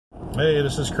Hey,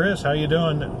 this is Chris. How you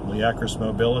doing? Leacris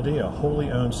Mobility, a wholly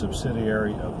owned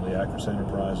subsidiary of Leacris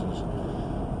Enterprises.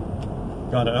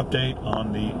 Got an update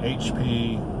on the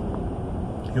HP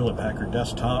Hewlett-Packard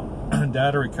desktop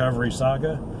data recovery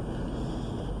saga.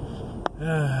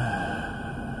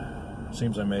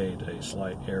 Seems I made a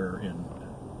slight error in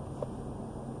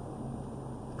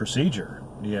procedure.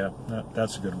 Yeah,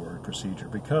 that's a good word, procedure.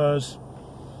 Because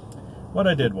what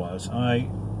I did was I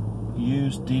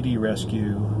used DD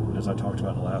Rescue, as I talked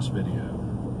about in the last video,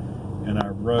 and I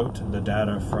wrote the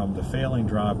data from the failing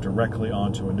drive directly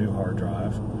onto a new hard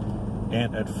drive.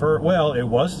 And at first, well, it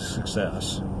was a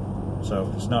success,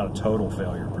 so it's not a total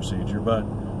failure procedure, but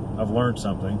I've learned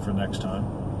something for next time.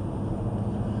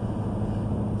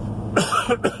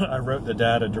 I wrote the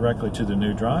data directly to the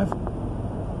new drive,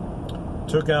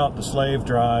 took out the slave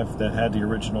drive that had the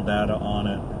original data on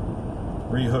it,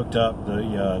 rehooked up the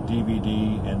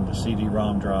DVD and the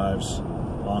CD-ROM drives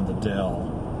on the Dell,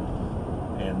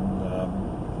 and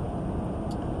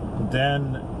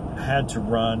then had to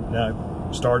run. Now,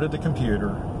 started the computer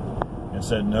and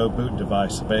said no boot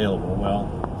device available. Well,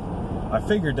 I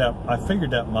figured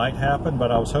that might happen,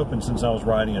 but I was hoping, since I was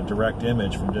writing a direct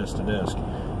image from disk to disk,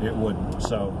 it wouldn't.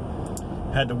 So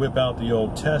had to whip out the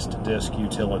old test disk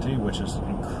utility, which is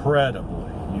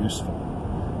incredibly useful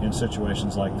in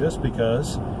situations like this,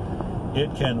 because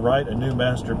it can write a new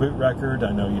master boot record.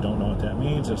 I know you don't know what that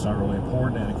means, it's not really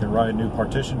important. And it can write a new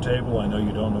partition table. I know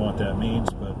you don't know what that means,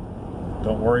 but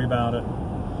don't worry about it.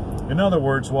 In other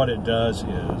words, what it does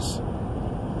is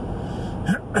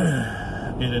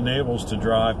it enables the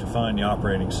drive to find the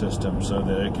operating system so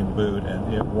that it can boot,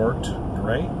 and it worked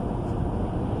great.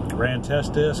 Ran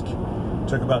test disk,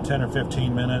 took about 10 or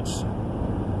 15 minutes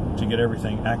to get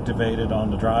everything activated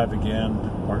on the drive again,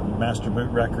 master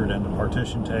boot record and the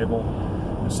partition table.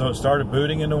 And so it started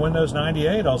booting into Windows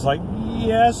 98. I was like,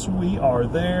 yes, we are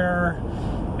there.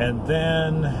 And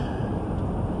then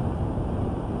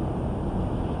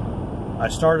I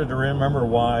started to remember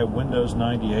why Windows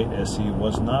 98 SE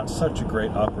was not such a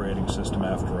great operating system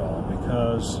after all,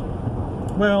 because,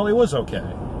 well, it was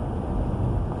okay.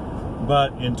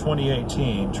 But in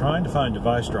 2018, trying to find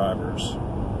device drivers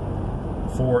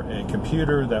for a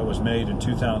computer that was made in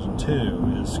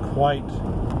 2002 is quite,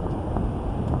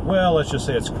 well, let's just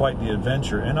say it's quite the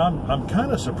adventure. And I'm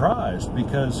kind of surprised,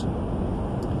 because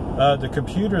the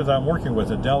computer that I'm working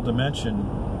with, a Dell Dimension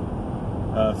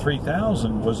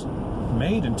 3000, was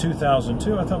made in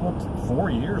 2002. I thought, well, 4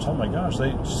 years, oh my gosh,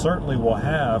 they certainly will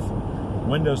have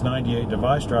Windows 98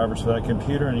 device drivers for that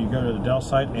computer. And you go to the Dell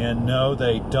site, and no,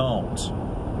 they don't.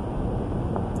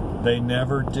 They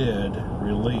never did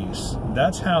release.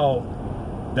 That's how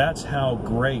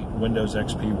great Windows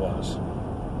XP was.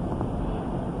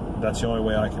 That's the only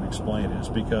way I can explain it, is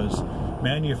because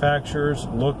manufacturers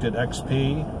looked at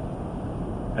XP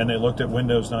and they looked at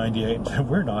Windows 98 and said,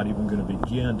 we're not even going to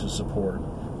begin to support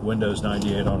Windows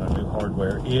 98 on a new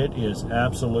hardware. It is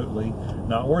absolutely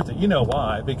not worth it. You know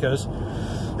why? Because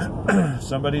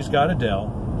somebody's got a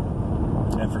Dell,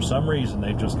 and for some reason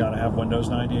they've just got to have Windows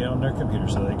 98 on their computer.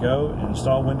 So they go and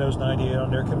install Windows 98 on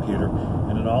their computer,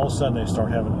 and then all of a sudden they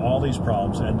start having all these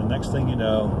problems, and the next thing you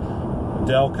know,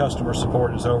 Dell customer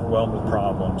support is overwhelmed with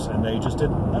problems, and they just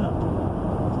didn't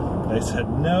know. They said,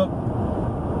 nope.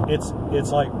 It's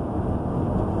like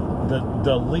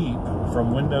the leap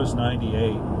from Windows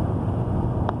 98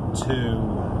 to,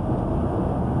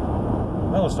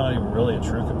 well, it's not even really a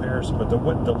true comparison, but the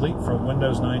leap from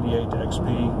Windows 98 to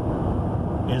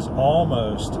XP is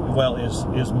almost, well,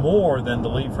 is more than the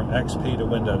leap from XP to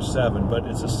Windows 7, but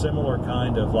it's a similar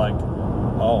kind of like,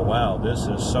 oh wow, this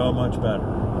is so much better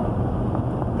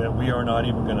that we're not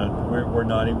even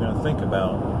gonna think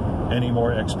about any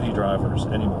more XP drivers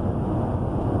anymore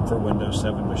for Windows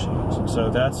 7 machines. And so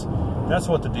that's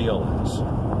what the deal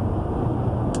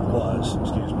was,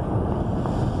 excuse me.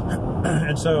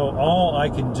 And so all I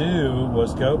can do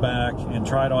was go back and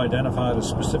try to identify the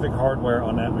specific hardware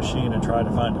on that machine and try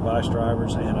to find device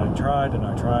drivers. And I tried and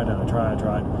I tried and I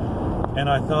tried. And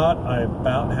I thought I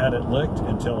about had it licked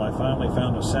until I finally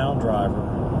found a sound driver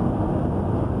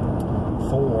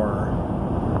for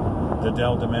the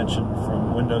Dell Dimension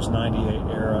from Windows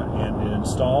 98 era, and it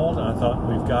installed, and I thought,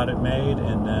 we've got it made.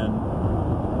 And then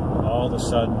all of a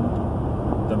sudden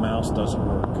the mouse doesn't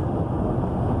work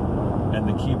and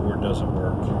the keyboard doesn't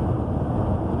work,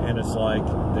 and it's like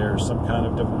there's some kind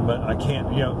of but I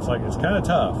can't, it's like, it's kind of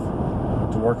tough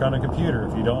to work on a computer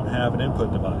if you don't have an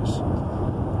input device.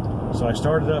 So I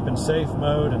started up in safe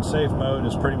mode, and safe mode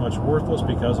is pretty much worthless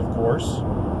because, of course,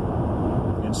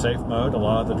 in safe mode a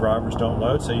lot of the drivers don't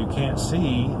load, so you can't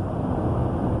see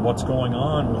what's going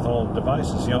on with all the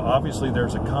devices. You know, obviously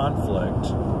there's a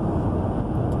conflict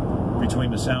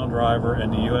between the sound driver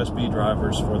and the USB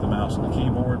drivers for the mouse and the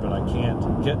keyboard, but I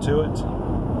can't get to it.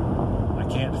 I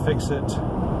can't fix it.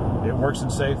 It works in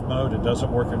safe mode. It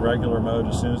doesn't work in regular mode.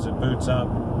 As soon as it boots up,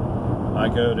 I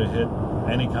go to hit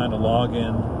any kind of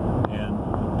login, and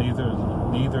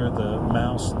neither the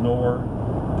mouse nor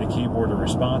the keyboard are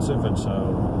responsive, and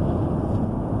so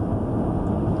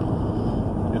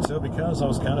because I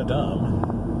was kind of dumb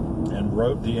and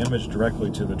wrote the image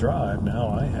directly to the drive, now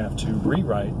I have to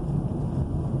recopy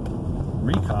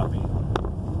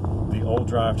the old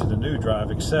drive to the new drive,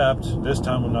 except this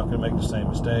time I'm not going to make the same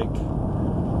mistake,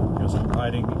 because I'm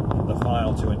writing the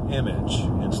file to an image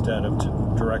instead of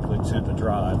directly to the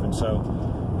drive. And so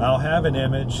I'll have an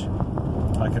image,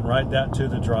 I can write that to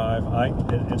the drive,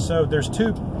 and so there's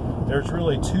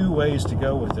really two ways to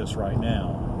go with this right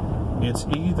now. It's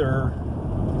either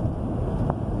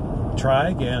try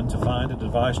again to find the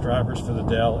device drivers for the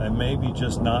Dell and maybe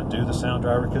just not do the sound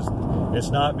driver because it's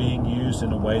not being used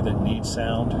in a way that needs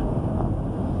sound.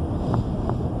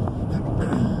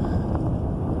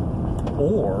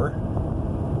 Or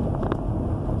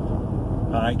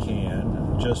I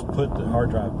can just put the hard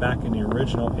drive back in the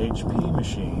original HP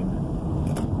machine.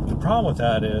 The problem with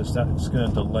that is that it's going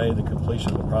to delay the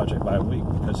completion of the project by a week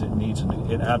because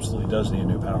it absolutely does need a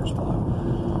new power supply.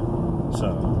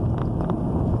 So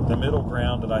the middle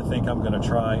ground that I think I'm going to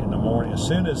try in the morning, as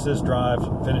soon as this drive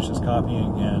finishes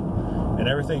copying again and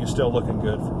everything is still looking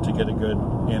good to get a good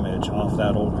image off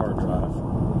that old hard drive.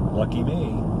 Lucky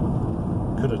me.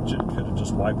 Could have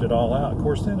just wiped it all out. Of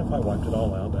course, then if I wiped it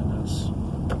all out, then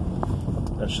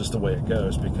that's just the way it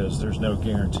goes, because there's no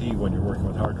guarantee when you're working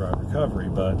with hard drive recovery,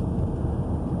 but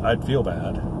I'd feel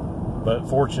bad. But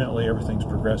fortunately, everything's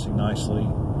progressing nicely.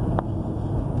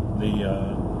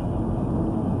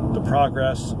 The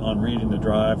progress on reading the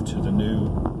drive to the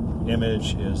new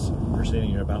image is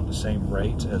proceeding at about the same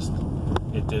rate as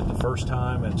it did the first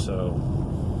time, and so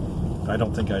I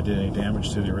don't think I did any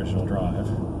damage to the original drive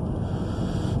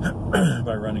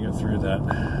by running it through that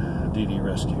DD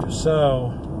rescue.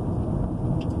 So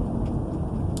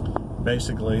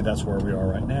basically that's where we are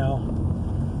right now.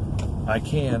 I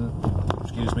can,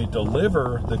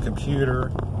 deliver the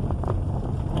computer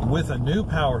with a new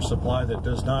power supply that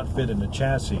does not fit in the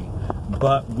chassis,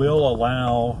 but will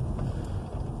allow,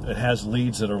 it has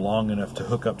leads that are long enough to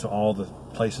hook up to all the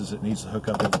places it needs to hook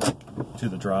up to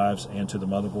the drives and to the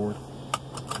motherboard.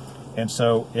 And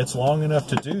so it's long enough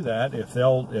to do that. If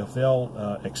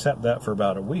they'll accept that for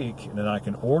about a week, then I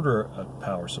can order a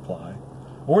power supply,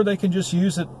 or they can just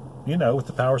use it, with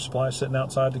the power supply sitting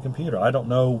outside the computer. I don't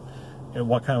know in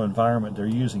what kind of environment they're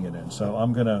using it in. So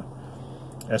I'm gonna,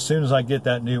 as soon as I get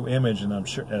that new image, and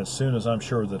as soon as I'm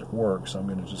sure that it works, I'm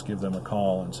gonna just give them a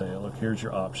call and say, look, here's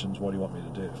your options. What do you want me to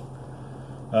do?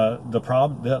 The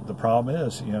problem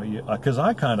is, because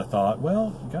I kind of thought,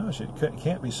 well, gosh, it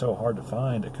can't be so hard to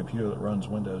find a computer that runs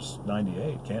Windows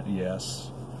 98, can't it?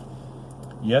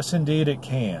 Yes, indeed it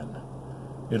can.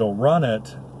 It'll run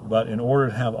it, but in order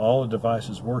to have all the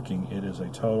devices working, it is a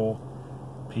total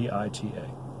PITA.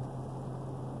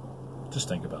 Just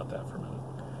think about that for a minute.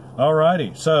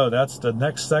 Alrighty, so that's the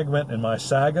next segment in my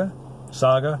saga.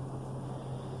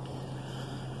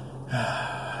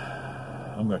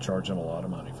 I'm going to charge them a lot of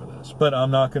money for this, but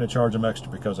I'm not going to charge them extra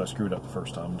because I screwed up the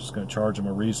first time. I'm just going to charge them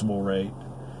a reasonable rate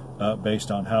based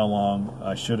on how long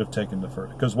I should have taken the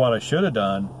first. Because what I should have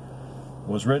done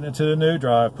was written it to the new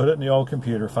drive, put it in the old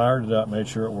computer, fired it up, made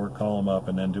sure it worked, call them up,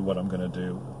 and then do what I'm going to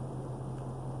do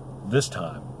this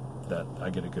time that I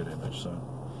get a good image. So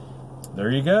there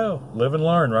you go. Live and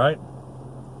learn, right?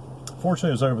 Fortunately,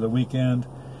 it was over the weekend.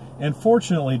 And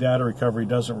fortunately, data recovery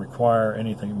doesn't require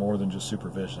anything more than just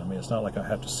supervision. I mean, it's not like I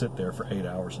have to sit there for 8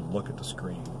 hours and look at the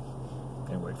screen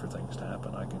and wait for things to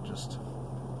happen. I can just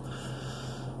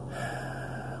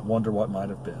wonder what might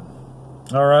have been.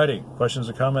 Alrighty, questions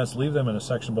or comments, leave them in the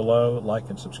section below. Like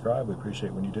and subscribe. We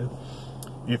appreciate when you do.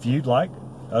 If you'd like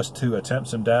us to attempt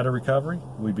some data recovery,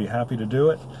 we'd be happy to do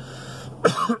it.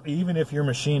 Even if your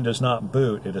machine does not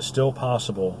boot, it is still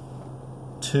possible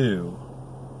to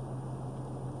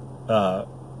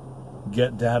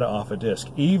get data off a disk.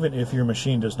 Even if your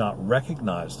machine does not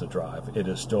recognize the drive, it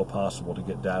is still possible to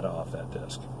get data off that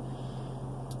disk.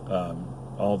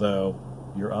 Although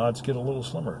your odds get a little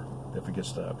slimmer if it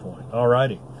gets to that point.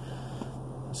 Alrighty.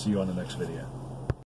 See you on the next video.